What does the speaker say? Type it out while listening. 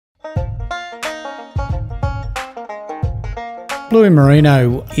Bluey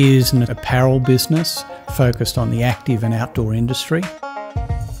Merino is an apparel business focused on the active and outdoor industry.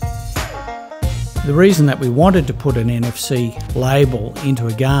 The reason that we wanted to put an NFC label into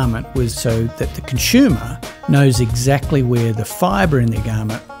a garment was so that the consumer knows exactly where the fibre in the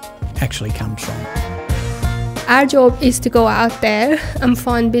garment actually comes from. Our job is to go out there and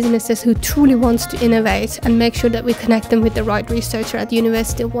find businesses who truly want to innovate and make sure that we connect them with the right researcher at the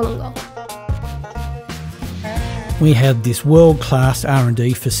University of Wollongong. We had this world-class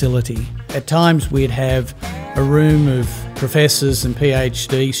R&D facility. At times we'd have a room of professors and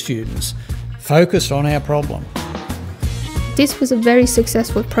PhD students focused on our problem. This was a very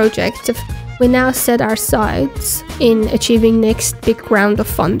successful project. We now set our sights in achieving next big round of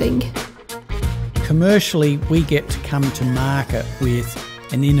funding. Commercially, we get to come to market with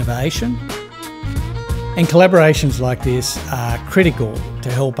an innovation, and collaborations like this are critical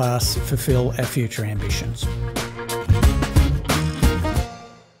to help us fulfil our future ambitions.